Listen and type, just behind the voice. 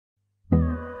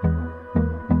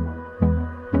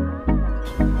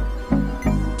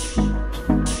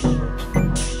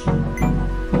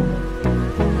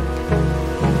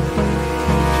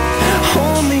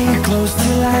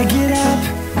till I get up.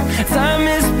 Time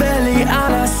is barely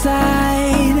on our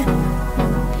side.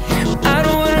 I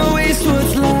don't wanna waste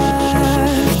what's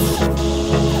left.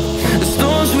 The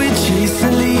storms we chase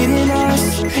are leading us,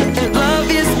 and love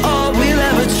is all we'll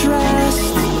ever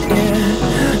trust.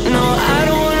 Yeah, no, I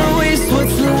don't wanna waste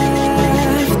what's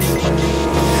left.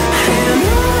 And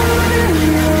on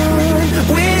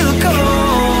we'll go,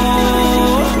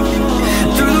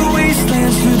 through the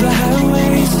wastelands, through the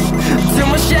highways, till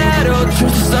my shadow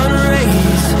turns to sun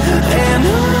rays. And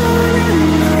on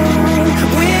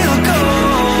we'll go,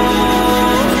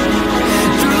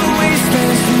 through the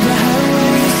wastelands, through the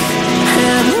highways,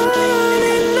 and on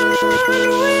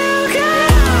we'll go.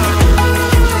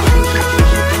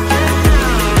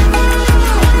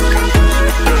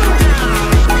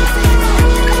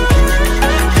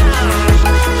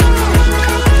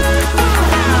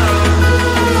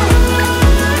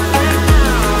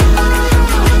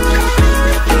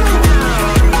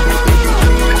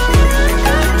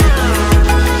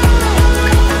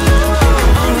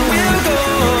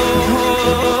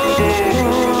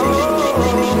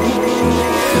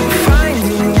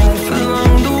 Finding life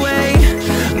along the way,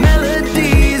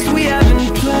 melodies we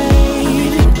haven't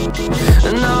played.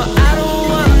 No, I don't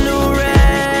want no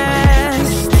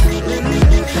rest.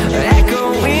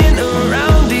 Echoing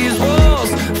around these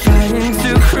walls, fighting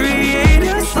to create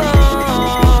a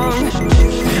song.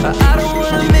 I don't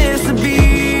wanna miss a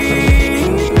beat.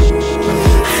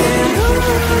 And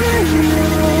on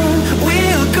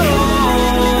we'll go,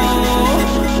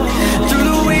 through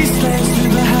the wastelands,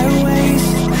 through the highways,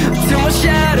 till my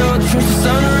shadow turns to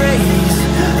sun rays.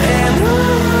 And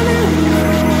on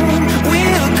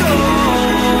we'll go,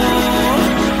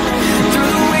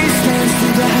 through the wastelands,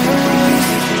 through the highways,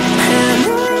 and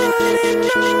on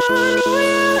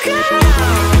we'll go.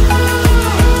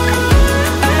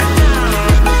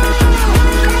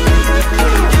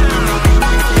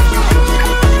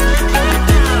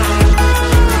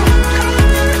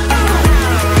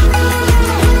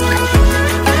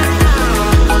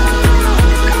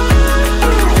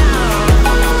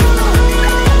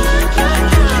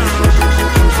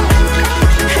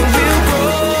 And we'll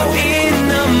grow in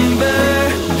number,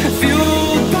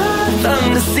 fueled by them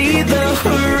to see the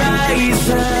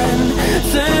horizon,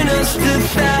 turn us to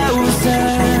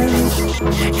thousands.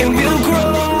 And we'll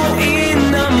grow in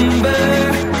number,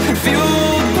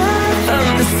 fueled by them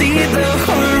to see the